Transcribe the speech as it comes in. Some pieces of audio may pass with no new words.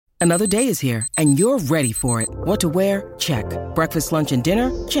Another day is here, and you're ready for it. What to wear? Check. Breakfast, lunch, and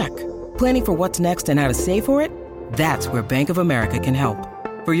dinner? Check. Planning for what's next and how to save for it? That's where Bank of America can help.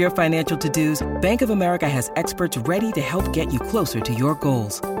 For your financial to-dos, Bank of America has experts ready to help get you closer to your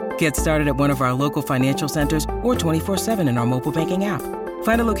goals. Get started at one of our local financial centers or 24/7 in our mobile banking app.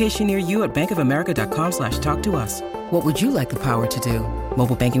 Find a location near you at bankofamerica.com/talktous. What would you like the power to do?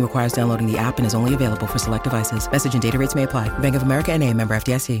 Mobile banking requires downloading the app and is only available for select devices. Message and data rates may apply. Bank of America N.A., member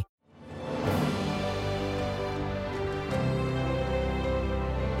FDIC.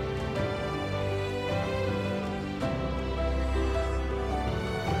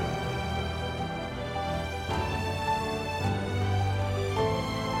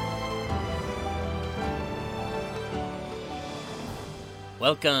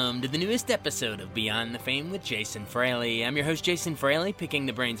 Welcome to the newest episode of Beyond the Fame with Jason Fraley. I'm your host, Jason Fraley, picking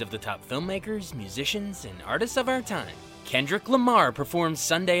the brains of the top filmmakers, musicians, and artists of our time. Kendrick Lamar performs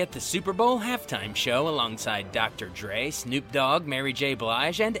Sunday at the Super Bowl halftime show alongside Dr. Dre, Snoop Dogg, Mary J.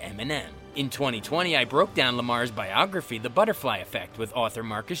 Blige, and Eminem. In 2020, I broke down Lamar's biography, The Butterfly Effect, with author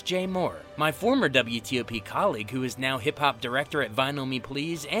Marcus J. Moore, my former WTOP colleague who is now hip-hop director at Vinyl Me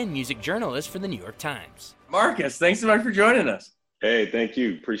Please and music journalist for the New York Times. Marcus, thanks so much for joining us. Hey, thank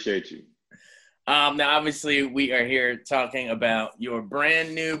you. Appreciate you. Now, obviously, we are here talking about your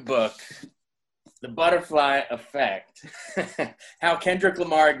brand new book, The Butterfly Effect, How Kendrick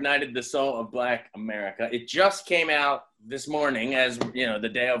Lamar Ignited the Soul of Black America. It just came out this morning, as you know, the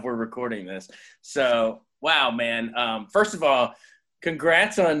day of we're recording this. So, wow, man. First of all,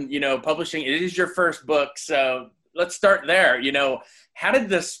 congrats on, publishing. It is your first book. So let's start there. How did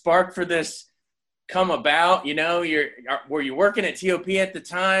the spark for this come about? Were you working at TOP at the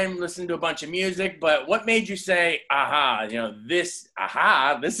time, listening to a bunch of music, but what made you say, this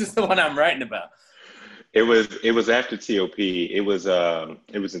is the one I'm writing about? It was after TOP. It was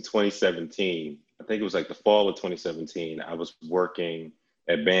in 2017. I think it was like the fall of 2017. I was working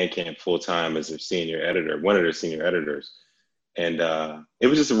at Bandcamp full time as their senior editor, one of their senior editors. And it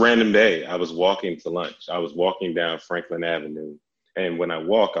was just a random day. I was walking to lunch. I was walking down Franklin Avenue. And when I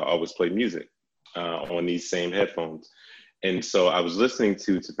walk, I always play music on these same headphones. And so I was listening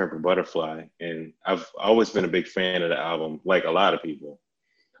to Pimp a Butterfly, and I've always been a big fan of the album, like a lot of people.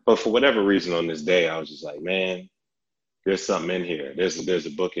 But for whatever reason on this day, I was just like, man, there's something in here. There's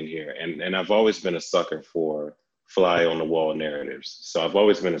a book in here. And I've always been a sucker for fly on the wall narratives. So I've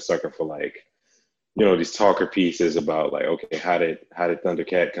always been a sucker for these talker pieces about like, okay, how did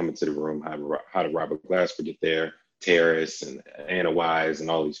Thundercat come into the room? How did Robert Glasper get there? Terrace and Anna Wise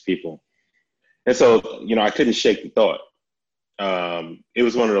and all these people. And so, I couldn't shake the thought. It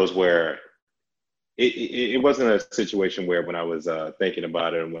was one of those where it wasn't a situation where when I was thinking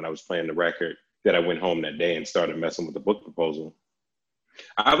about it and when I was playing the record that I went home that day and started messing with the book proposal.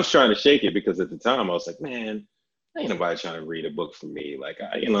 I was trying to shake it because at the time I was like, man, ain't nobody trying to read a book from me. Like,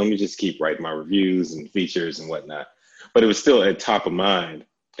 let me just keep writing my reviews and features and whatnot. But it was still at top of mind.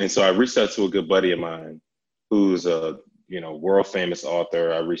 And so I reached out to a good buddy of mine who's a world famous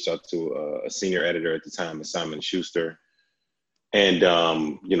author. I reached out to a senior editor at the time, Simon Schuster. And,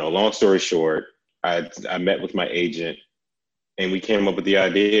 long story short, I met with my agent and we came up with the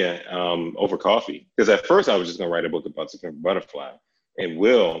idea over coffee. Because at first I was just going to write a book about To Pimp a Butterfly. And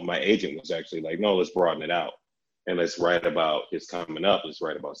Will, my agent, was actually like, no, let's broaden it out. And let's write about his coming up. Let's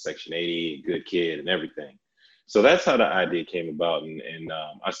write about Section 80, Good Kid and everything. So that's how the idea came about. And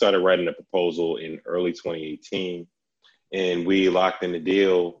I started writing a proposal in early 2018. And we locked in the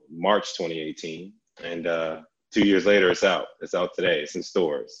deal March 2018. And 2 years later, it's out. It's out today. It's in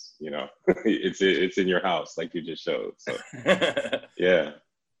stores. It's in your house, like you just showed. So, yeah.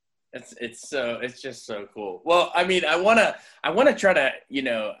 It's just so cool. Well, I mean, I wanna try to,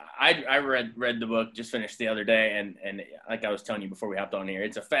 I read the book, just finished the other day, and like I was telling you before we hopped on here,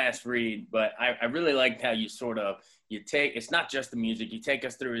 it's a fast read, but I really liked how you it's not just the music, you take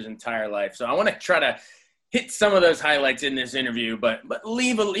us through his entire life. So I want to try to hit some of those highlights in this interview, but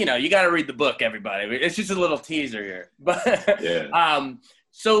leave you got to read the book, everybody. It's just a little teaser here. But yeah.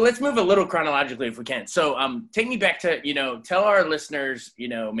 So let's move a little chronologically if we can. So take me back to, tell our listeners,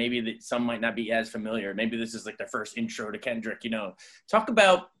 maybe that some might not be as familiar. Maybe this is like their first intro to Kendrick, talk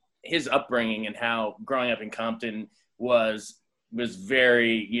about his upbringing and how growing up in Compton was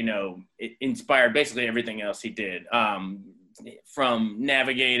very, it inspired basically everything else he did. From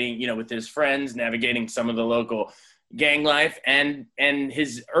navigating, with his friends, navigating some of the local gang life, and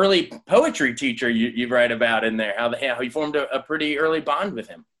his early poetry teacher you write about in there, how he formed a pretty early bond with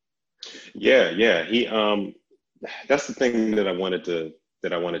him. Yeah. He that's the thing that I wanted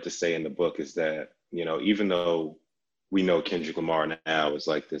to say in the book is that, even though we know Kendrick Lamar now is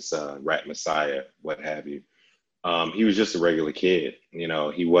like this rap messiah, what have you. He was just a regular kid. You know,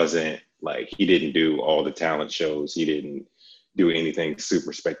 he wasn't like, he didn't do all the talent shows. He didn't do anything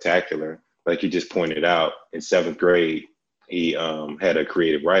super spectacular. Like you just pointed out, in seventh grade, he had a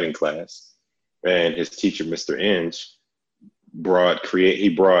creative writing class, and his teacher, Mr. Inge, he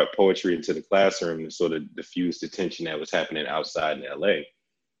brought poetry into the classroom to sort of diffuse the tension that was happening outside in LA.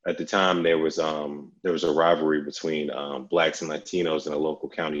 At the time, there was a rivalry between Blacks and Latinos in a local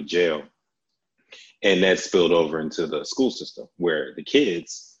county jail, and that spilled over into the school system where the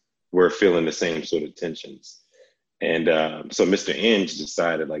kids were feeling the same sort of tensions. And so Mr. Inge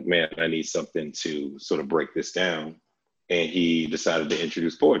decided, like, man, I need something to sort of break this down. And he decided to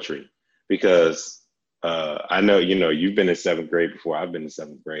introduce poetry because I know, you know, you've been in seventh grade before I've been in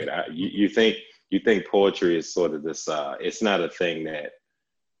seventh grade. You think poetry is sort of this, it's not a thing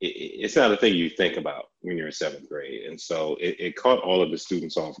you think about when you're in seventh grade. And so it caught all of the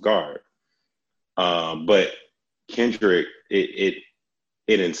students off guard. But Kendrick, it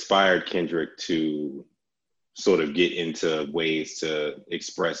inspired Kendrick to sort of get into ways to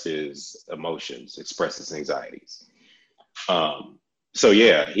express his emotions, express his anxieties. So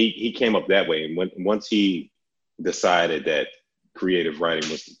yeah, he came up that way. And once he decided that creative writing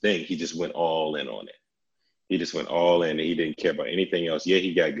was the thing, he just went all in on it. He just went all in, and he didn't care about anything else. Yeah,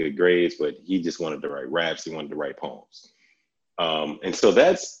 he got good grades, but he just wanted to write raps. He wanted to write poems. And so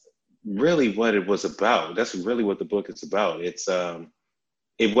that's really what it was about. That's really what the book is about.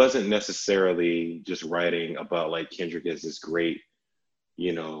 It wasn't necessarily just writing about like Kendrick as this great,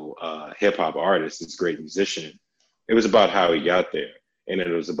 you know, hip hop artist, this great musician. It was about how he got there. And it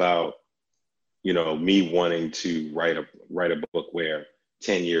was about, you know, me wanting to write a book where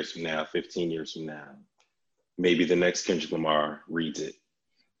 10 years from now, 15 years from now, maybe the next Kendrick Lamar reads it.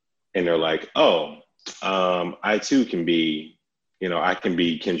 And they're like, oh, I too can be, you know, I can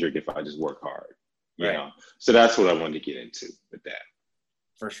be Kendrick if I just work hard, you know? So that's what I wanted to get into with that.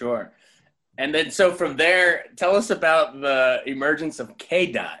 For sure. And then, so from there, tell us about the emergence of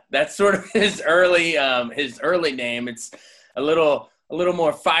K-Dot. That's sort of his early name. It's a little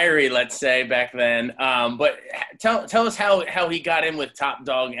more fiery, let's say, back then. But tell us how he got in with Top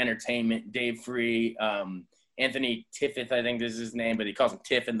Dog Entertainment, Dave Free, Anthony Tiffith, I think is his name, but he calls him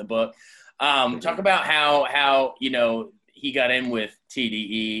Tiff in the book. Talk about how you know he got in with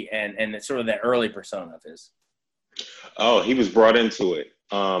TDE and sort of that early persona of his. Oh, he was brought into it.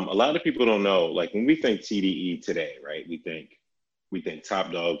 A lot of people don't know, like when we think TDE today, right? We think Top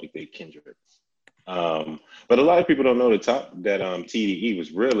Dog, we think Kendrick. But a lot of people don't know that TDE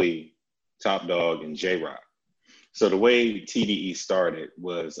was really Top Dog and J-Rock. So the way TDE started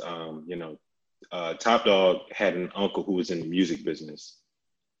was, Top Dog had an uncle who was in the music business.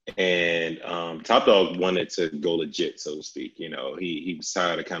 And Top Dog wanted to go legit, so to speak. You know, he was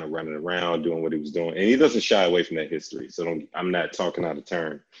tired of kind of running around doing what he was doing, and he doesn't shy away from that history. So I'm not talking out of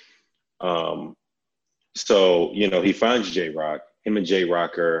turn. So you know, he finds J-Rock. Him and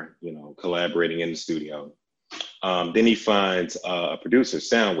J-Rock are, you know, collaborating in the studio. Then he finds a producer,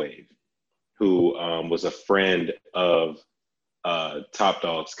 Soundwave, who was a friend of Top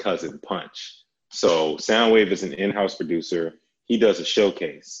Dog's cousin, Punch. So Soundwave is an in-house producer. He does a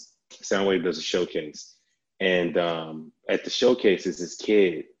showcase. Soundwave does a showcase. And at the showcase is this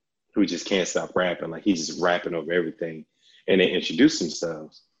kid who just can't stop rapping. Like he's just rapping over everything. And they introduce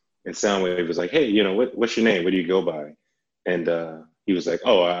themselves. And Soundwave was like, hey, you know, what's your name? What do you go by? And he was like,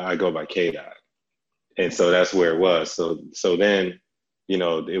 oh, I go by K-Dot. And so that's where it was. So then, you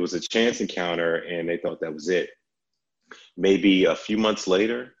know, it was a chance encounter and they thought that was it. Maybe a few months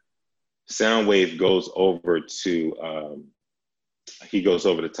later, Soundwave goes over to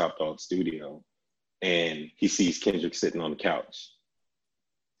Top Dog studio and he sees Kendrick sitting on the couch.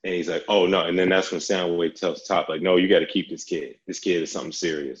 And he's like, oh no. And then that's when Soundwave tells Top, like, no, you got to keep this kid. This kid is something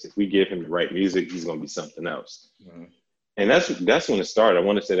serious. If we give him the right music, he's going to be something else. Mm-hmm. And that's when it started. I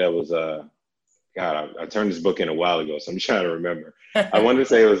want to say that was, I turned this book in a while ago, so I'm trying to remember. I want to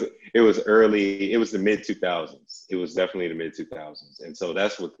say it was the mid 2000s. It was definitely the mid 2000s. And so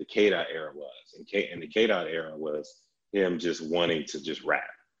that's what the K-Dot era was. And the K-Dot era was him just wanting to just rap.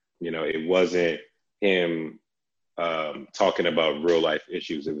 You know, it wasn't him talking about real life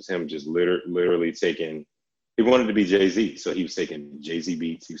issues. It was him just literally he wanted to be Jay-Z. So he was taking Jay-Z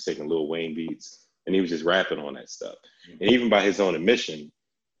beats, he was taking Lil Wayne beats, and he was just rapping on that stuff. And even by his own admission,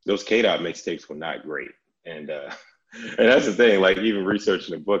 those K-Dot mixtapes were not great. And that's the thing, like even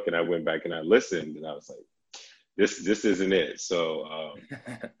researching the book, and I went back and I listened and I was like, this isn't it. So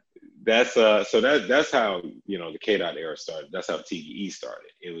that's how, you know, the K-Dot era started. That's how TDE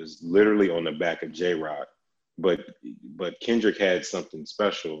started. It was literally on the back of J-Rock but Kendrick had something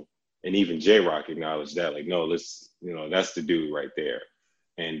special, and even J-Rock acknowledged that, like, no, that's the dude right there.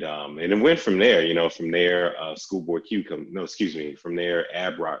 And it went from there, from there, Schoolboy Q from there,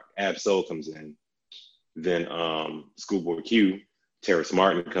 Ab Soul comes in. Then Schoolboy Q, Terrace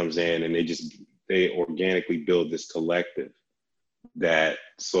Martin comes in, and they organically build this collective that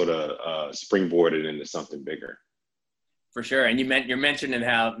sort of springboarded into something bigger. For sure. And you're mentioning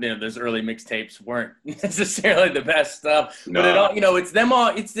how, those early mixtapes weren't necessarily the best stuff, but it all, it's them all,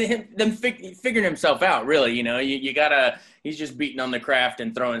 it's them figuring himself out, really. You gotta, he's just beating on the craft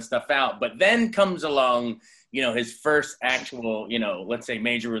and throwing stuff out. But then comes along, his first actual, let's say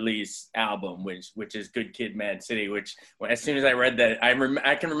major release album, which is Good Kid, Mad City, which as soon as I read that,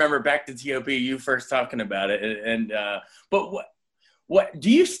 I can remember back to TOP, you first talking about it. And, but what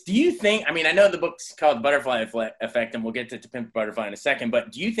do you think? I mean, I know the book's called Butterfly Effect, and we'll get to Pimp Butterfly in a second.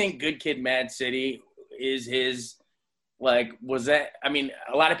 But do you think Good Kid, Mad City is his? Like, was that? I mean,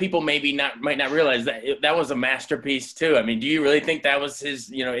 a lot of people might not realize that that was a masterpiece too. I mean, do you really think that was his?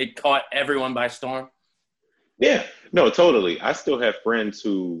 It caught everyone by storm. Yeah, no, totally. I still have friends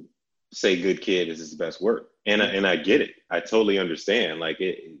who say Good Kid is his best work, and I get it. I totally understand. Like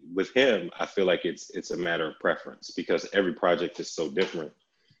with him, I feel like it's a matter of preference because every project is so different.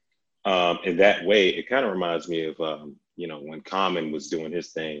 In that way, it kind of reminds me of when Common was doing his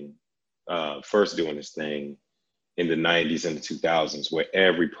thing, first doing his thing in the 90s and the 2000s, where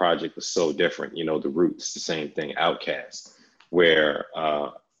every project was so different. The Roots, the same thing. Outkast, where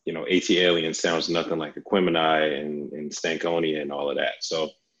AT-Alien sounds nothing like Aquemini and Stankonia and all of that. So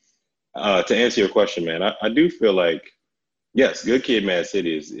to answer your question, man, I do feel like, yes, Good Kid, Mad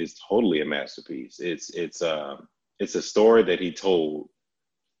City is totally a masterpiece. It's a story that he told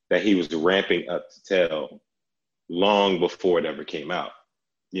that he was ramping up to tell long before it ever came out.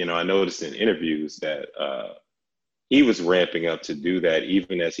 I noticed in interviews that he was ramping up to do that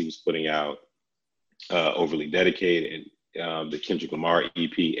even as he was putting out Overly Dedicated, the Kendrick Lamar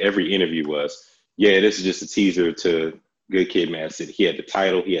EP. Every interview was, this is just a teaser to Good Kid, Mad City. He had the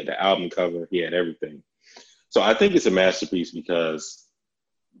title, he had the album cover, he had everything. So I think it's a masterpiece because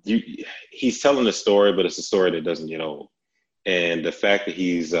he's telling a story, but it's a story that doesn't get old. And the fact that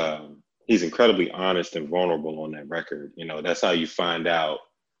he's incredibly honest and vulnerable on that record, that's how you find out,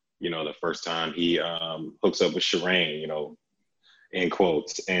 the first time he hooks up with Shireen, in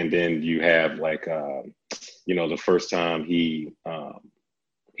quotes. And then you have like, the first time he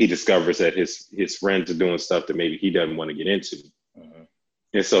discovers that his friends are doing stuff that maybe he doesn't want to get into. Uh-huh.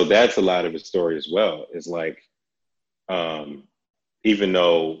 And so that's a lot of his story as well. It's like, even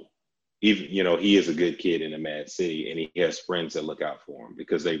though he is a good kid in a mad city and he has friends that look out for him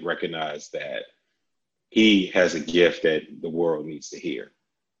because they recognize that he has a gift that the world needs to hear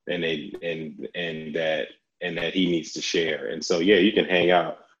and that he needs to share. And so, you can hang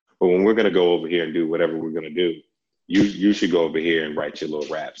out, but when we're going to go over here and do whatever we're going to do, you should go over here and write your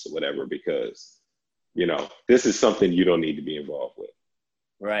little raps or whatever, because, this is something you don't need to be involved with.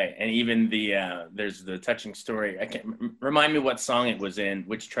 Right. And even there's the touching story. I can't remind me what song it was in,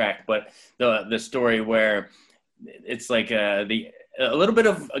 which track, but the story where it's like a little bit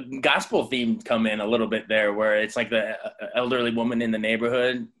of a gospel theme come in a little bit there, where it's like the elderly woman in the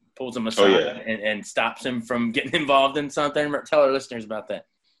neighborhood pulls him aside and stops him from getting involved in something. Tell our listeners about that.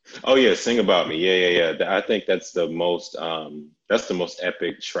 Oh yeah, Sing About Me. Yeah. I think that's the most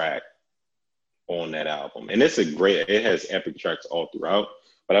epic track on that album, and it has epic tracks all throughout.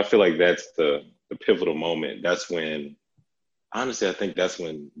 But I feel like that's the pivotal moment. That's when, honestly, I think that's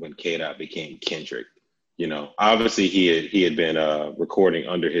when K-Dot became Kendrick. Obviously he had been recording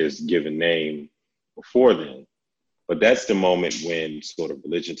under his given name before then, but that's the moment when sort of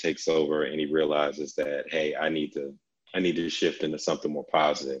religion takes over and he realizes that, hey, I need to shift into something more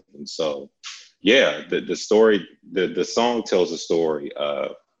positive. And so, the story, the song tells a story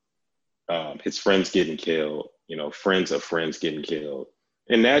of his friends getting killed, friends of friends getting killed.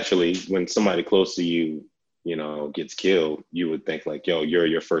 And naturally, when somebody close to you, gets killed, you would think like, you're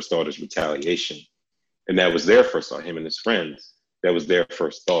your first thought is retaliation. And that was their first thought, him and his friends. That was their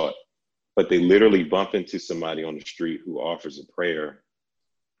first thought. But they literally bump into somebody on the street who offers a prayer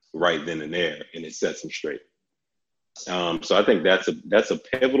right then and there, and it sets them straight. So I think that's a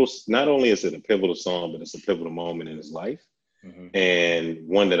pivotal, not only is it a pivotal song, but it's a pivotal moment in his life. Mm-hmm. And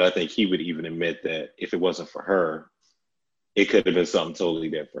one that I think he would even admit that if it wasn't for her, it could have been something totally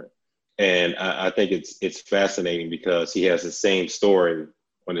different. And I think it's fascinating because he has the same story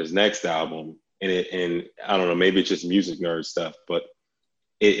on his next album. And I don't know, maybe it's just music nerd stuff, but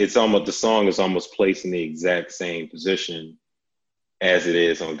it's almost, the song is almost placed in the exact same position as it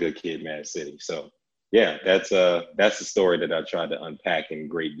is on Good Kid, Mad City. So yeah, that's a story that I tried to unpack in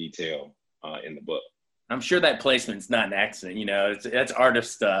great detail in the book. I'm sure that placement's not an accident. That's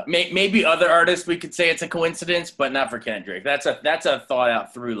artist stuff. Maybe other artists we could say it's a coincidence, but not for Kendrick. That's a thought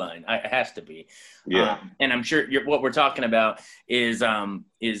out through line. It has to be. Yeah. And I'm sure what we're talking about is the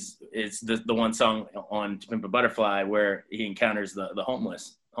one song on To Pimp a Butterfly where he encounters the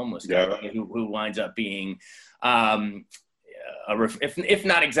homeless guy who winds up being if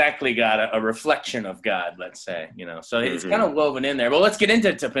not exactly God, a reflection of God, let's say, so it's kind of woven in there. Well, let's get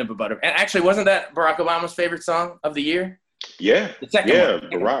into To Pimp a Butterfly. And actually, wasn't that Barack Obama's favorite song of the year? Yeah. The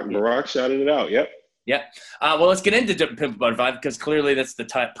second one. Barack shouted it out. Yep. Yeah. Well, let's get into To Pimp a Butterfly because clearly that's the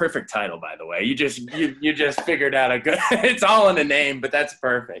perfect title, by the way. You just figured out a good, it's all in the name, but that's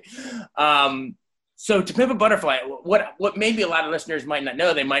perfect. So To Pimp a Butterfly, what maybe a lot of listeners might not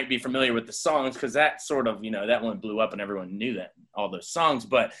know, they might be familiar with the songs because that sort of, that one blew up and everyone knew that, all those songs.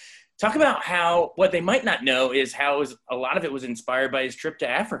 But talk about what they might not know is how a lot of it was inspired by his trip to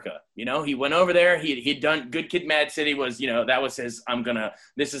Africa. He went over there. He'd done Good Kid, Mad City was, that was his,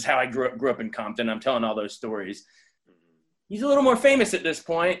 this is how I grew up in Compton. I'm telling all those stories. He's a little more famous at this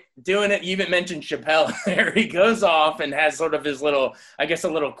point, doing it. You even mentioned Chappelle there. He goes off and has sort of his little, I guess, a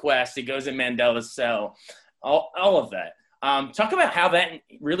little quest. He goes in Mandela's cell, all of that. Talk about how that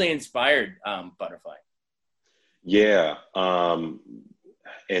really inspired Butterfly. Yeah.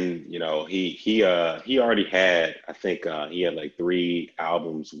 And, he already had, I think he had like 3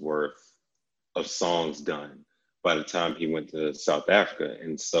 albums worth of songs done by the time he went to South Africa.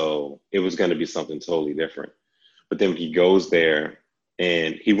 And so it was going to be something totally different. But then he goes there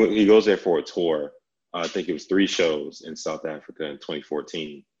and he goes there for a tour. I think it was 3 shows in South Africa in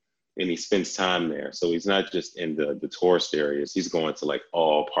 2014. And he spends time there. So he's not just in the tourist areas. He's going to like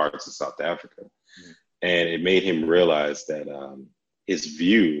all parts of South Africa. Mm-hmm. And it made him realize that his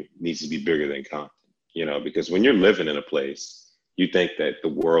view needs to be bigger than Compton, because when you're living in a place, you think that the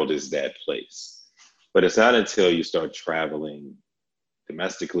world is that place. But it's not until you start traveling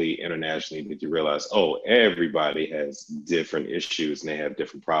domestically, internationally, that you realize, everybody has different issues and they have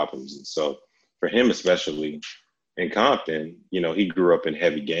different problems. And so for him, especially in Compton, he grew up in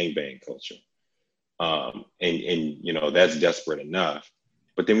heavy gangbang culture. And that's desperate enough.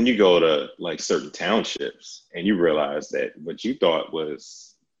 But then when you go to like certain townships and you realize that what you thought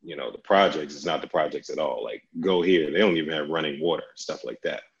was, the projects is not the projects at all. Like go here, they don't even have running water, stuff like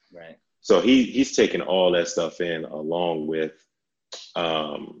that. Right. So he's taken all that stuff in along with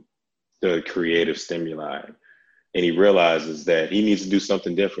the creative stimuli, and he realizes that he needs to do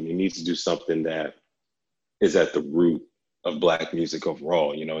something different. He needs to do something that is at the root of Black music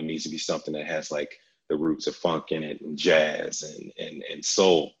overall. It needs to be something that has like the roots of funk in it and jazz and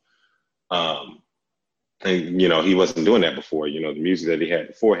soul. And he wasn't doing that before. The music that he had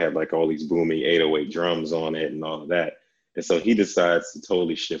before had like all these booming 808 drums on it and all of that. And so he decides to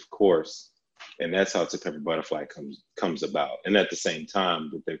totally shift course. And that's how To Pimp a Butterfly comes about. And at the same time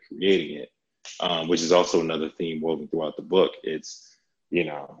that they're creating it, which is also another theme woven throughout the book, it's,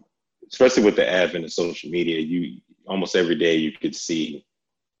 especially with the advent of social media, almost every day you could see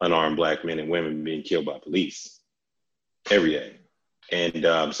unarmed Black men and women being killed by police every day.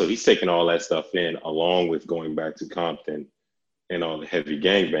 And so he's taking all that stuff in along with going back to Compton and all the heavy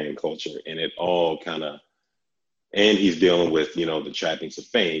gangbang culture. And it all and he's dealing with, the trappings of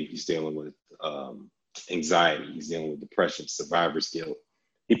fame. He's dealing with anxiety. He's dealing with depression, survivor's guilt.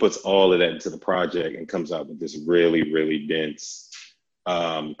 He puts all of that into the project and comes out with this really, really dense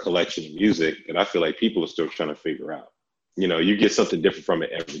collection of music that I feel like people are still trying to figure out. You get something different from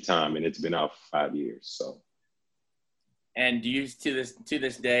it every time, and it's been out for 5 years. So. And do you to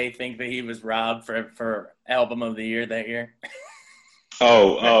this day think that he was robbed for album of the year that year?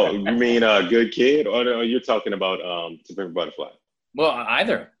 Oh, you mean Good Kid, or you're talking about To Pimp a Butterfly? Well,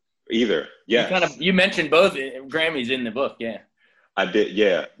 either, yeah. You mentioned both Grammys in the book, yeah. I did,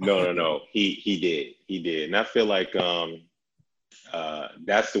 yeah. No. He did, and I feel like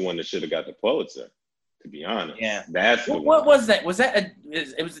that's the one that should have got the Pulitzer. To be honest, yeah. That's what was that? Was that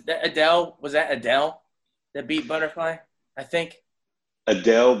Adele? Was that Adele that beat Butterfly? I think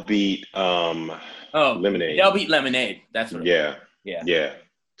Adele beat Lemonade. Adele beat Lemonade. That's what. Yeah.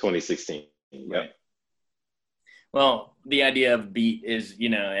 2016. Right. Well, the idea of beat is,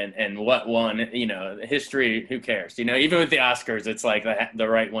 and what won, history, who cares? Even with the Oscars, it's like the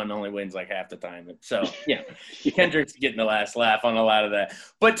right one only wins like half the time. So, yeah, Kendrick's getting the last laugh on a lot of that.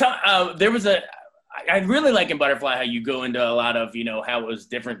 But I really like in Butterfly how you go into a lot of, how it was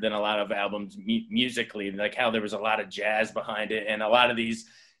different than a lot of albums musically, like how there was a lot of jazz behind it and a lot of these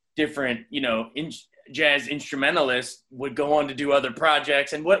different, jazz instrumentalist, would go on to do other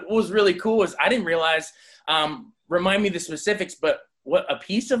projects. And what was really cool was I didn't realize, remind me the specifics, but what a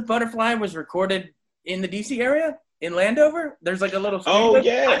piece of Butterfly was recorded in the DC area in Landover. There's like a little studio. Oh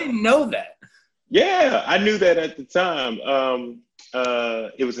yeah, I didn't know that. Yeah, I knew that at the time.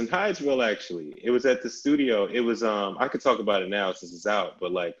 It was in Hyattsville, actually. It was at the studio. It was I could talk about it now since it's out,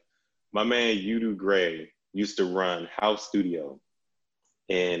 but like my man Udo Gray used to run House Studio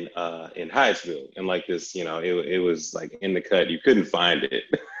in Hyattsville, and like this, it was like in the cut. You couldn't find it.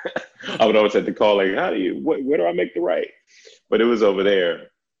 I would always have to call, like, where do I make the right? But it was over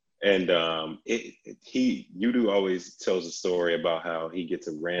there. And Udo always tells a story about how he gets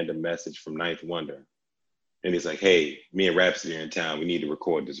a random message from Ninth Wonder. And he's like, hey, me and Rhapsody are in town. We need to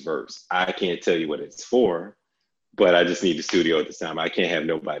record this verse. I can't tell you what it's for, but I just need the studio at this time. I can't have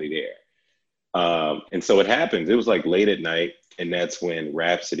nobody there. And so it happens. It was like late at night. And that's when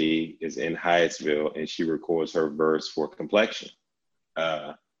Rhapsody is in Hyattsville and she records her verse for Complexion.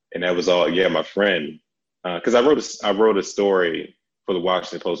 And that was all, my friend. Because I wrote a story for the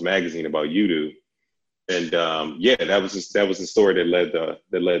Washington Post magazine about Udo. And that was the story that led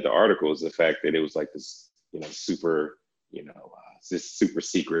the articles. The fact that it was like this, super, this super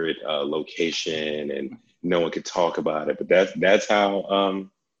secret location, and no one could talk about it. But that's how,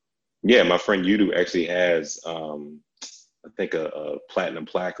 my friend Udo actually has, I think a platinum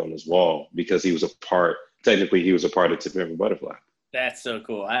plaque on his wall because he was a part of To Pimp a Butterfly. That's so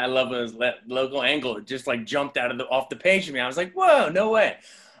cool. I love that local angle. It just like jumped off the page to me. I was like, whoa, no way.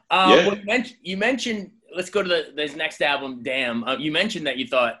 Well, you mentioned, let's go to this next album, Damn. You mentioned that you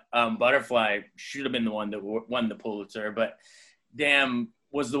thought Butterfly should have been the one that won the Pulitzer, but Damn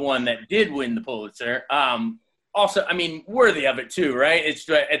was the one that did win the Pulitzer. Also, I mean, worthy of it too, right? It's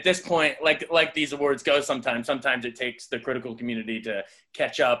at this point, like these awards go sometimes it takes the critical community to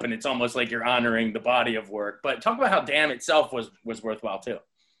catch up, and it's almost like you're honoring the body of work. But talk about how Damn itself was worthwhile too.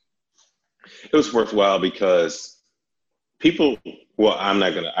 It was worthwhile because people,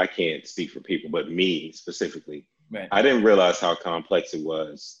 I can't speak for people, but me specifically, right. I didn't realize how complex it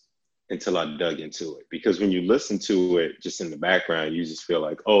was until I dug into it. Because when you listen to it just in the background, you just feel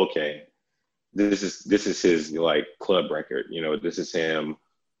like, oh, okay, this is his like club record. This is him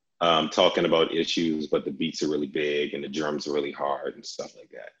talking about issues, but the beats are really big and the drums are really hard and stuff like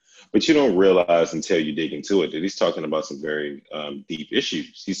that. But you don't realize until you dig into it that he's talking about some very deep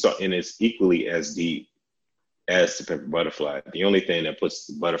issues. And it's equally as deep as To Pimp a Butterfly. The only thing that puts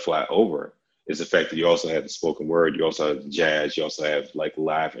the Butterfly over is the fact that you also have the spoken word, you also have the jazz, you also have like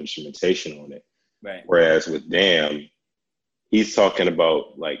live instrumentation on it. Right. Whereas with Damn, he's talking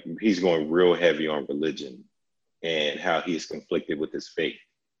about, like, he's going real heavy on religion and how he's conflicted with his faith.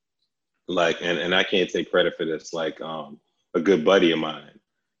 Like, and I can't take credit for this. Like, a good buddy of mine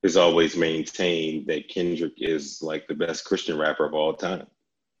has always maintained that Kendrick is like the best Christian rapper of all time.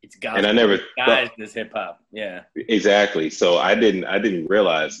 It's gospel. And I never thought this hip hop. Yeah, exactly. So I didn't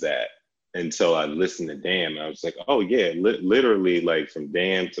realize that until I listened to Damn. I was like, oh yeah, literally, like from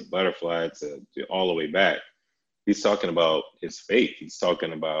Damn to Butterfly to all the way back. He's talking about his faith. He's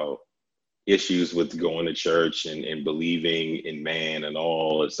talking about issues with going to church and believing in man and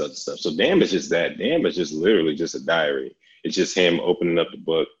all this other stuff. So Damn is just that. Damn is just literally just a diary. It's just him opening up the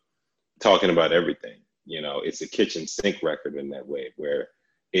book, talking about everything. It's a kitchen sink record in that way, where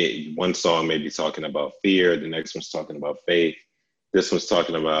one song may be talking about fear, the next one's talking about faith. This one's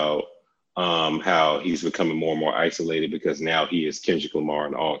talking about how he's becoming more and more isolated because now he is Kendrick Lamar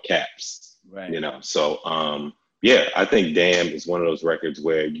in all caps. Right. So I think Damn is one of those records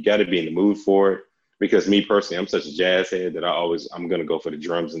where you got to be in the mood for it, because me personally, I'm such a jazz head that I'm going to go for the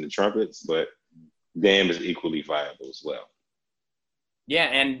drums and the trumpets, but Damn is equally viable as well. Yeah,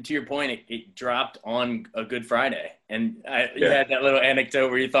 and to your point, it dropped on a Good Friday, and you had that little anecdote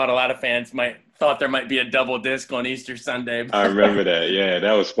where you thought a lot of fans thought there might be a double disc on Easter Sunday. I remember that. Yeah,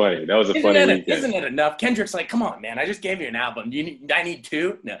 that was funny. That was a funny weekend. Isn't it enough? Kendrick's like, come on, man, I just gave you an album. I need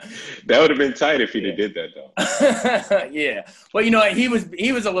two? No. That would have been tight if he'd did that, though. Yeah. Well, he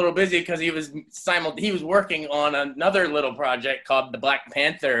was a little busy because he was working on another little project called the Black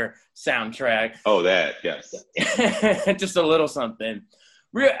Panther soundtrack. Oh, that, yes. Just a little something.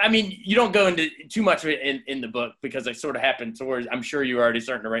 I mean, you don't go into too much of it in the book because it sort of happened towards, I'm sure you were already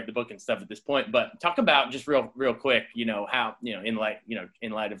starting to write the book and stuff at this point, but talk about just real quick, how, in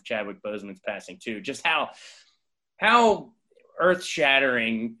light of Chadwick Boseman's passing too, just how earth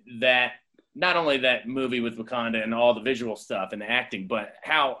shattering that, not only that movie with Wakanda and all the visual stuff and the acting, but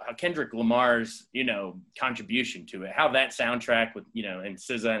how Kendrick Lamar's, contribution to it, how that soundtrack with, and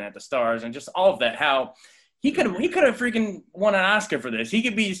SZA and At the Stars and just all of that, how he could have freaking won an Oscar for this. He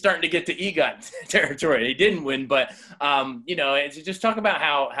could be starting to get to EGOT territory. He didn't win, but it's just talk about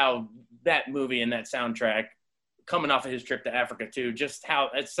how that movie and that soundtrack, coming off of his trip to Africa too, just how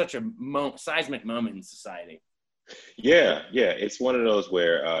it's such a seismic moment in society. Yeah, it's one of those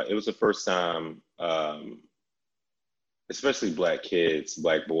where it was the first time, especially Black kids,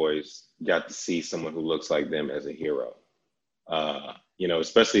 Black boys, got to see someone who looks like them as a hero.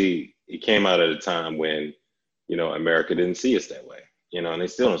 Especially it came out at a time when, America didn't see us that way, and they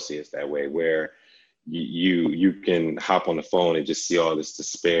still don't see us that way, where you can hop on the phone and just see all this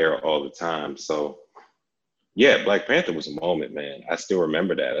despair all the time. So yeah, Black Panther was a moment, man. I still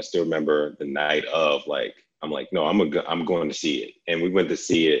remember that. I still remember the night of, like, I'm like, no, I'm going to see it. And we went to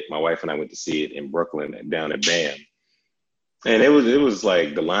see it. My wife and I went to see it in Brooklyn down at BAM. And it was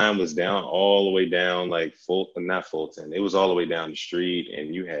like the line was down all the way down, like not Fulton. It was all the way down the street,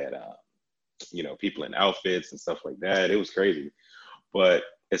 and you had people in outfits and stuff like that. It was crazy. But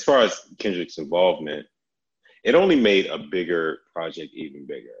as far as Kendrick's involvement, it only made a bigger project even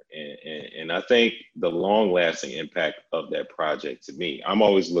bigger. And I think the long-lasting impact of that project, to me, I'm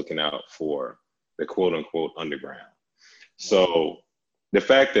always looking out for the quote-unquote underground. So the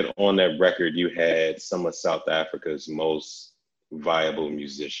fact that on that record you had some of South Africa's most viable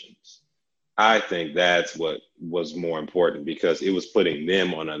musicians, I think that's what was more important, because it was putting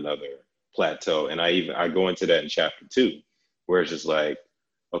them on another plateau. And I go into that in chapter 2, where it's just like,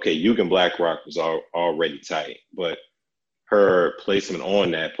 okay, Yugen Blackrock was already tight, but her placement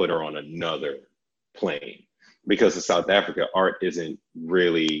on that put her on another plane, because in South Africa, art isn't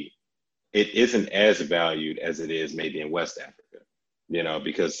as valued as it is maybe in West Africa,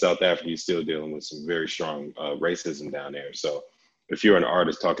 because South Africa is still dealing with some very strong racism down there. So if you're an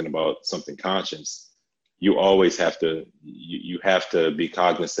artist talking about something conscious, you always have to, you have to be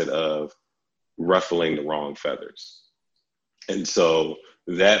cognizant of ruffling the wrong feathers. And so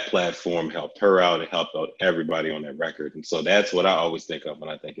that platform helped her out. It helped out everybody on that record. And so that's what I always think of when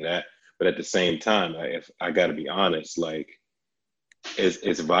I think of that. But at the same time, if I got to be honest, like,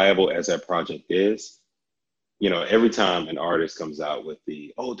 as viable as that project is, every time an artist comes out with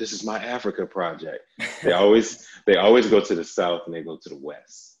this is my Africa project, they always go to the South and they go to the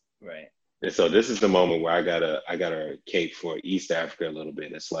West. Right. And so this is the moment where I gotta cape for East Africa a little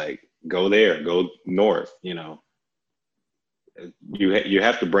bit. It's like, go there, go north, You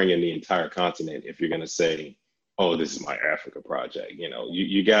have to bring in the entire continent if you're going to say, oh, this is my Africa project.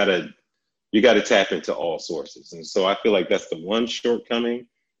 You gotta tap into all sources. And so I feel like that's the one shortcoming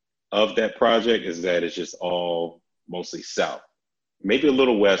of that project, is that it's just all mostly South, maybe a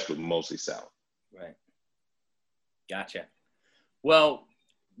little West, but mostly South. Right. Gotcha. Well,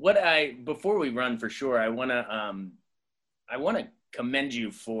 before we run for sure, I want to commend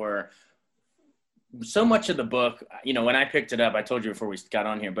you for so much of the book. When I picked it up, I told you before we got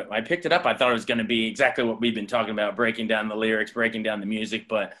on here, but I picked it up, I thought it was going to be exactly what we've been talking about, breaking down the lyrics, breaking down the music.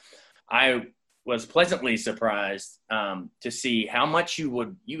 But I was pleasantly surprised to see how much you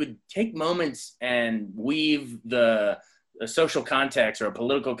would take moments and weave the social context or a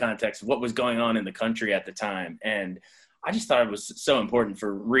political context of what was going on in the country at the time. And I just thought it was so important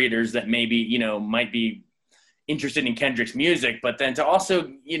for readers that maybe, might be interested in Kendrick's music, but then to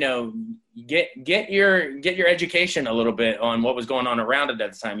also, get your education a little bit on what was going on around it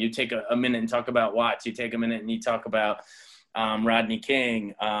at the time. You take a minute and talk about Watts, you take a minute and you talk about Rodney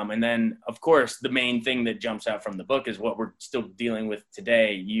King. And then, of course, the main thing that jumps out from the book is what we're still dealing with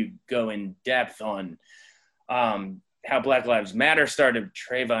today. You go in depth on how Black Lives Matter started,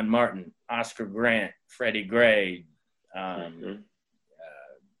 Trayvon Martin, Oscar Grant, Freddie Gray,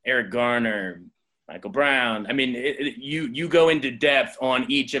 Eric Garner, Michael Brown. I mean, you go into depth on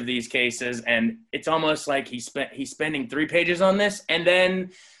each of these cases, and it's almost like he's spending 3 pages on this, and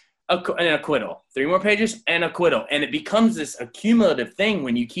then an acquittal, 3 more pages, and acquittal, and it becomes this accumulative thing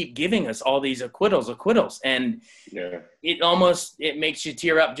when you keep giving us all these acquittals, and it makes you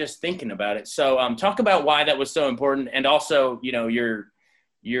tear up just thinking about it. So talk about why that was so important, and also your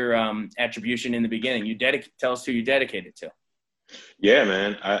attribution in the beginning. Tell us who you dedicated to. Yeah,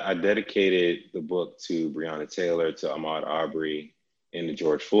 man. I dedicated the book to Breonna Taylor, to Ahmaud Arbery, and to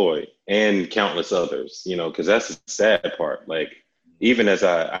George Floyd, and countless others, because that's the sad part. Like, even as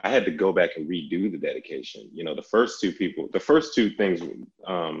I had to go back and redo the dedication, the first two things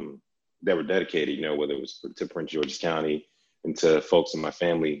that were dedicated, whether it was to Prince George's County and to folks in my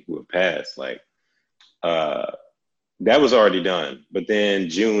family who have passed, like, that was already done. But then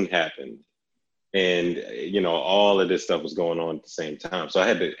June happened. And, all of this stuff was going on at the same time. So I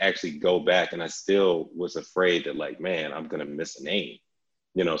had to actually go back, and I still was afraid that, like, man, I'm going to miss a name.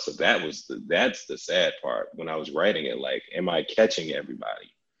 So that's the sad part when I was writing it. Like, am I catching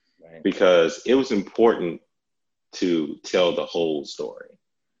everybody? Right. Because it was important to tell the whole story,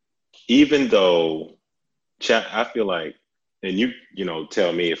 even though I feel like, and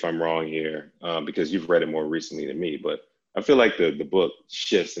tell me if I'm wrong here, because you've read it more recently than me, but I feel like the book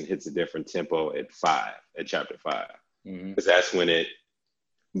shifts and hits a different tempo at chapter 5, because that's when it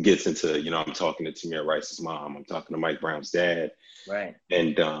gets into, I'm talking to Tamir Rice's mom, I'm talking to Mike Brown's dad. Right.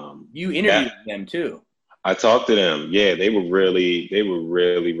 And you interviewed them too. I talked to them. Yeah, they were really,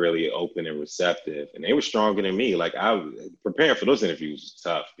 really open and receptive, and they were stronger than me. Like, preparing for those interviews was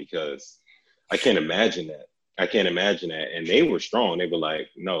tough because I can't imagine that. And they were strong. They were like,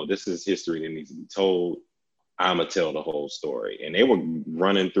 no, this is history that needs to be told. I'm gonna tell the whole story. And they were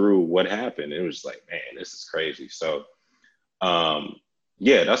running through what happened. It was like, man, this is crazy. So,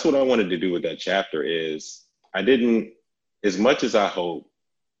 yeah, that's what I wanted to do with that chapter. Is I didn't, as much as I hope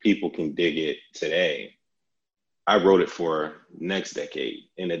people can dig it today, I wrote it for next decade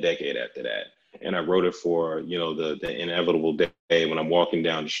and the decade after that. And I wrote it for, the inevitable day when I'm walking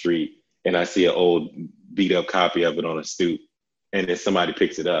down the street and I see an old beat up copy of it on a stoop, and then somebody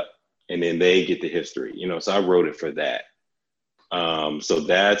picks it up and then they get the history, so I wrote it for that. So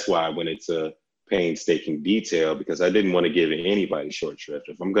that's why I went into painstaking detail, because I didn't want to give anybody short shrift.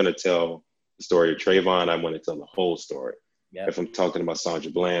 If I'm going to tell the story of Trayvon, I want to tell the whole story. Yep. If I'm talking about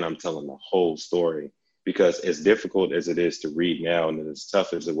Sandra Bland, I'm telling the whole story. Because as difficult as it is to read now and as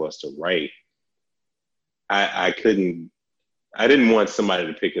tough as it was to write, I didn't want somebody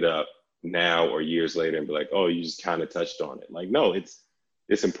to pick it up now or years later and be like, oh, you just kind of touched on it. Like, no,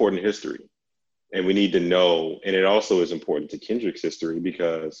 it's important history. And we need to know, and it also is important to Kendrick's history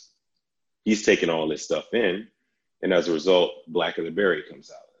because he's taking all this stuff in. And as a result, Black of the Berry comes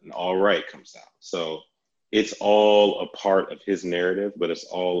out and All Right comes out. So it's all a part of his narrative, but it's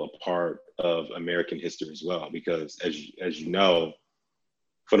all a part of American history as well. Because as you know,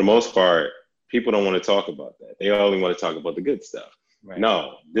 for the most part, people don't want to talk about that. They only want to talk about the good stuff. Right.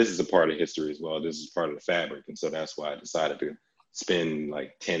 No, this is a part of history as well. This is part of the fabric. And so that's why I decided to spend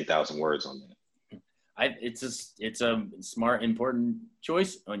like 10,000 words on that. It's a smart, important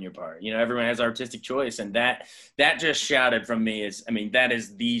choice on your part. Everyone has artistic choice, and that just shouted from me is,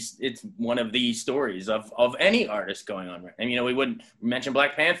 it's one of the stories of any artist going on. Right? We wouldn't mention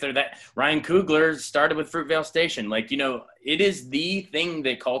Black Panther, that Ryan Coogler started with Fruitvale Station. Like, it is the thing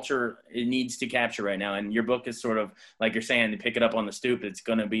that culture needs to capture right now. And your book is sort of, like you're saying, to pick it up on the stoop. It's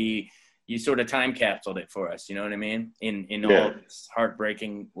going to be, you sort of time capsuled it for us. You know what I mean? In all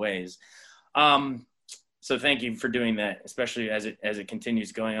heartbreaking ways. So thank you for doing that, especially as it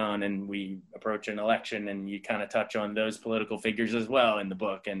continues going on and we approach an election, and you kind of touch on those political figures as well in the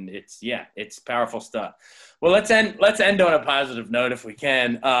book. And it's powerful stuff. Well, let's end on a positive note if we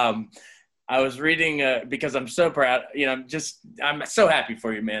can. I was reading because I'm so proud, I'm so happy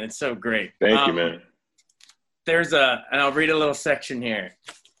for you, man. It's so great. Thank you, man. And I'll read a little section here.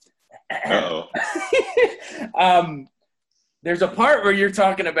 Uh-oh. There's a part where you're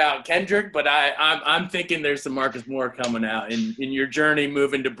talking about Kendrick, but I'm thinking there's some Marcus Moore coming out in your journey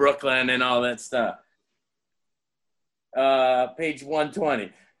moving to Brooklyn and all that stuff. Page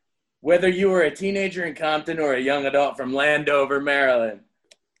 120. Whether you were a teenager in Compton or a young adult from Landover, Maryland,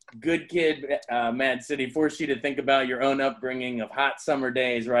 Good Kid, Mad City forced you to think about your own upbringing of hot summer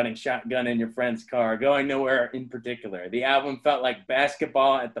days, riding shotgun in your friend's car, going nowhere in particular. The album felt like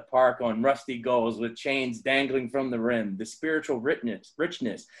basketball at the park on rusty goals with chains dangling from the rim, the spiritual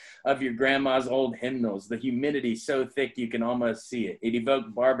richness of your grandma's old hymnals, the humidity so thick you can almost see it. It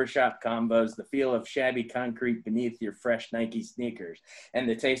evoked barbershop combos, the feel of shabby concrete beneath your fresh Nike sneakers, and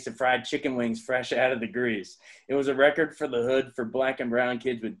the taste of fried chicken wings fresh out of the grease. It was a record for the hood, for Black and brown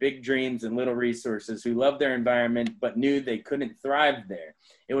kids with big dreams and little resources who loved their environment but knew they couldn't thrive there.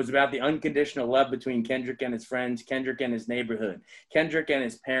 It was about the unconditional love between Kendrick and his friends, Kendrick and his neighborhood, Kendrick and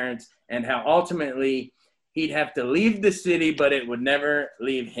his parents, and how ultimately he'd have to leave the city, but it would never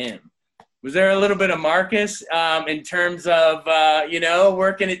leave him. Was there a little bit of Marcus in terms of,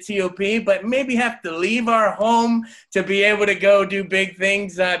 working at TOP, but maybe have to leave our home to be able to go do big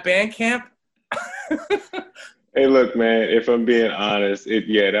things at band camp? Hey, look, man, if I'm being honest,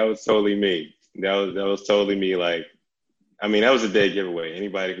 that was totally me. That was totally me. Like, that was a dead giveaway.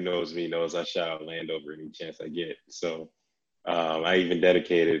 Anybody who knows me knows I shout out Landover any chance I get. So I even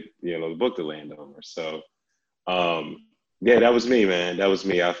dedicated, the book to Landover. So, that was me, man. That was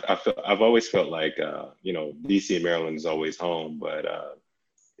me. I've always felt like, DC and Maryland is always home. But,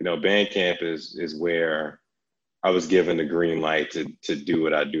 band camp is where I was given the green light to do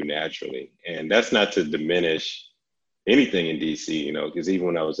what I do naturally. And that's not to diminish anything in DC, you know, because even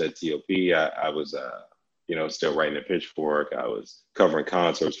when I was at TOP, I was, you know, still writing at Pitchfork. I was covering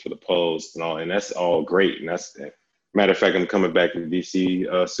concerts for the Post and all, and that's all great. And that's, matter of fact, I'm coming back to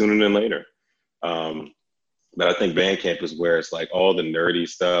DC sooner than later. But I think Bandcamp is where it's like all the nerdy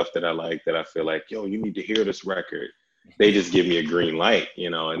stuff that I like, that I feel like, yo, you need to hear this record. They just give me a green light, you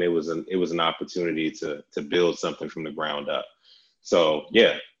know, and it was an opportunity to build something from the ground up. So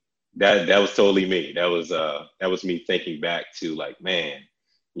yeah, that was totally me. That was me thinking back to like, man,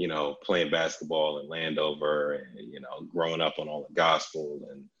 you know, playing basketball in Landover and, you know, growing up on all the gospel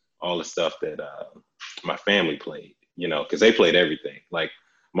and all the stuff that my family played, you know, because they played everything. Like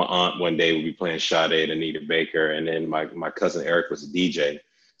my aunt one day would be playing Sade and Anita Baker, and then my cousin Eric was a DJ.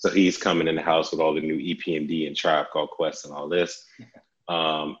 So he's coming in the house with all the new EPMD and Tribe Called Quest and all this.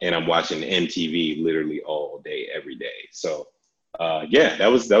 And I'm watching MTV literally all day, every day. So yeah, that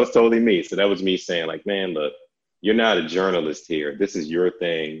was totally me. So that was me saying like, man, look, you're not a journalist here. This is your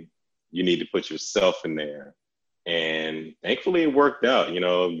thing. You need to put yourself in there. And thankfully it worked out. You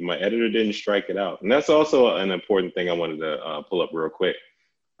know, my editor didn't strike it out. And that's also an important thing I wanted to pull up real quick.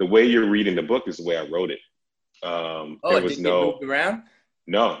 The way you're reading the book is the way I wrote it. There was no moved around?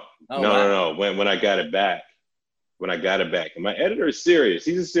 No. When I got it back, and my editor is serious.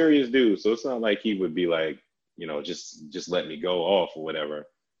 He's a serious dude. So it's not like he would be like, you know, just let me go off or whatever.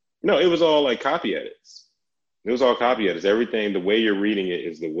 No, it was all like copy edits. It was all copy edits. Everything, the way you're reading it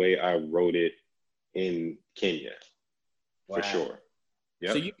is the way I wrote it in Kenya. Wow. For sure.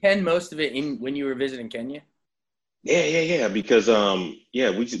 Yep. So you penned most of it when you were visiting Kenya? Yeah. Because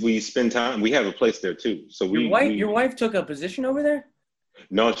we spend time. We have a place there too. So your wife took a position over there?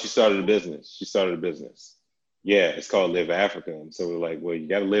 No, she started a business. Yeah, it's called Live Africa. And so we're like, well, you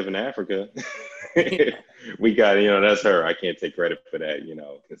got to live in Africa. We got, you know, that's her. I can't take credit for that, you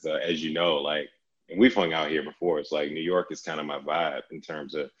know, because as you know, like, and we've hung out here before. It's like New York is kind of my vibe in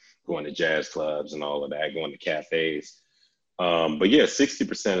terms of going to jazz clubs and all of that, going to cafes. But yeah,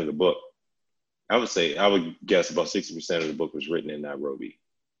 60% of the book, I would guess about 60% of the book was written in Nairobi.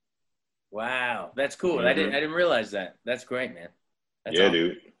 Wow, that's cool. Mm-hmm. I didn't realize that. That's great, man. That's yeah, awesome.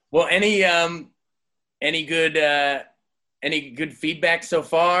 Dude. Well, any good feedback so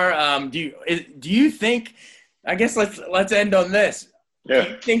far? Do you think? I guess let's end on this. Yeah. Do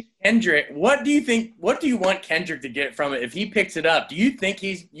you think Kendrick? What do you want Kendrick to get from it if he picks it up? Do you think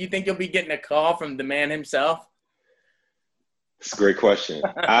he'll be getting a call from the man himself? It's a great question.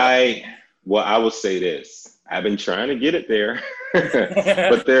 I will say this. I've been trying to get it there,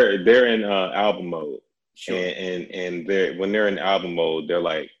 but they're in album mode. Sure. And when they're in album mode, they're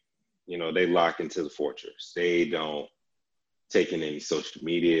like, you know, they lock into the fortress. They don't take in any social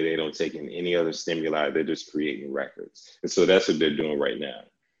media. They don't take in any other stimuli. They're just creating records. And so that's what they're doing right now.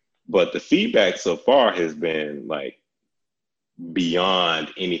 But the feedback so far has been like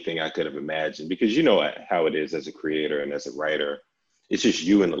beyond anything I could have imagined, because you know how it is as a creator and as a writer. It's just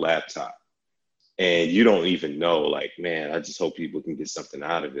you and the laptop. And you don't even know, like, man, I just hope people can get something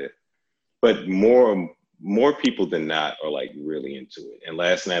out of it. But more people than not are like really into it. And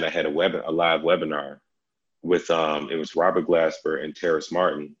last night I had a live webinar with it was Robert Glasper and Terrace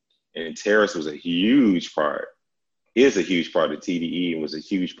Martin. And Terrace is a huge part of TDE and was a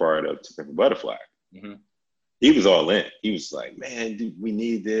huge part of To Pimp a Butterfly. Mm-hmm. He was all in. He was like, man, dude, we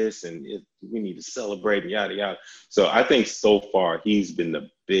need this and we need to celebrate and yada yada. So I think so far he's been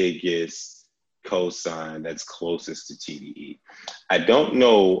the biggest cosign that's closest to TDE. I don't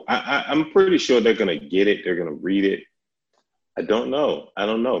know. I'm pretty sure they're gonna get it. They're gonna read it. I don't know. I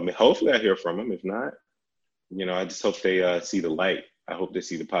mean, hopefully I hear from them. If not, you know, I just hope they see the light. I hope they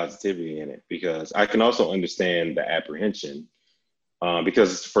see the positivity in it, because I can also understand the apprehension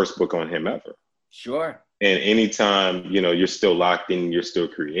because it's the first book on him ever. Sure. And anytime, you know, you're still locked in, you're still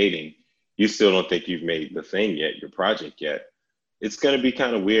creating, you still don't think you've made the thing yet, your project yet. It's going to be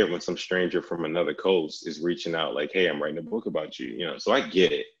kind of weird when some stranger from another coast is reaching out like, hey, I'm writing a book about you, you know, so I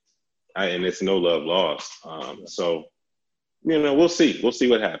get it. And it's no love lost. So, you know, we'll see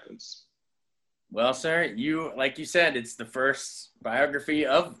what happens. Well, sir, like you said, it's the first biography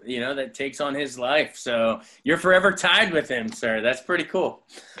of, you know, that takes on his life. So you're forever tied with him, sir. That's pretty cool.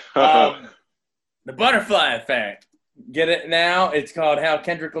 The Butterfly Effect. Get it now. It's called How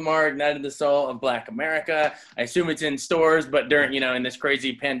Kendrick Lamar Ignited the Soul of Black America. I assume it's in stores, but during, you know, in this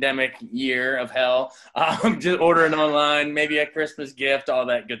crazy pandemic year of hell, just ordering online, maybe a Christmas gift, all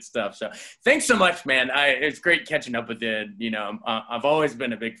that good stuff. So thanks so much, man. It's great catching up with you. You know, I've always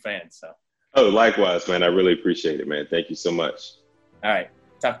been a big fan. So. Oh, likewise, man. I really appreciate it, man. Thank you so much. All right.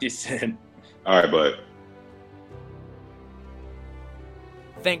 Talk to you soon. All right, bud.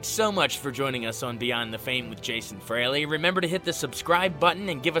 Thanks so much for joining us on Beyond the Fame with Jason Fraley. Remember to hit the subscribe button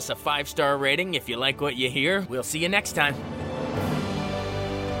and give us a 5-star rating if you like what you hear. We'll see you next time.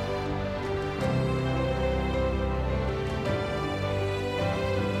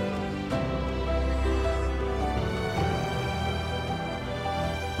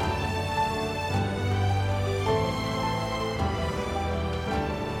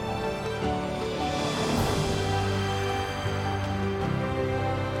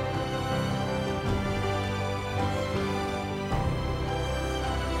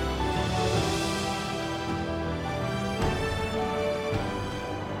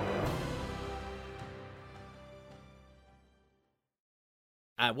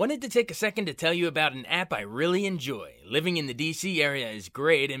 I wanted to take a second to tell you about an app I really enjoy. Living in the DC area is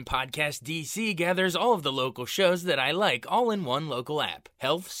great, and Podcast DC gathers all of the local shows that I like all in one local app.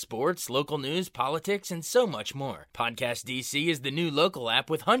 Health, sports, local news, politics, and so much more. Podcast DC is the new local app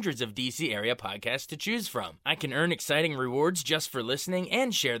with hundreds of DC area podcasts to choose from. I can earn exciting rewards just for listening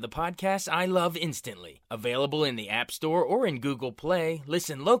and share the podcasts I love instantly. Available in the App Store or in Google Play,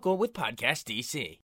 listen local with Podcast DC.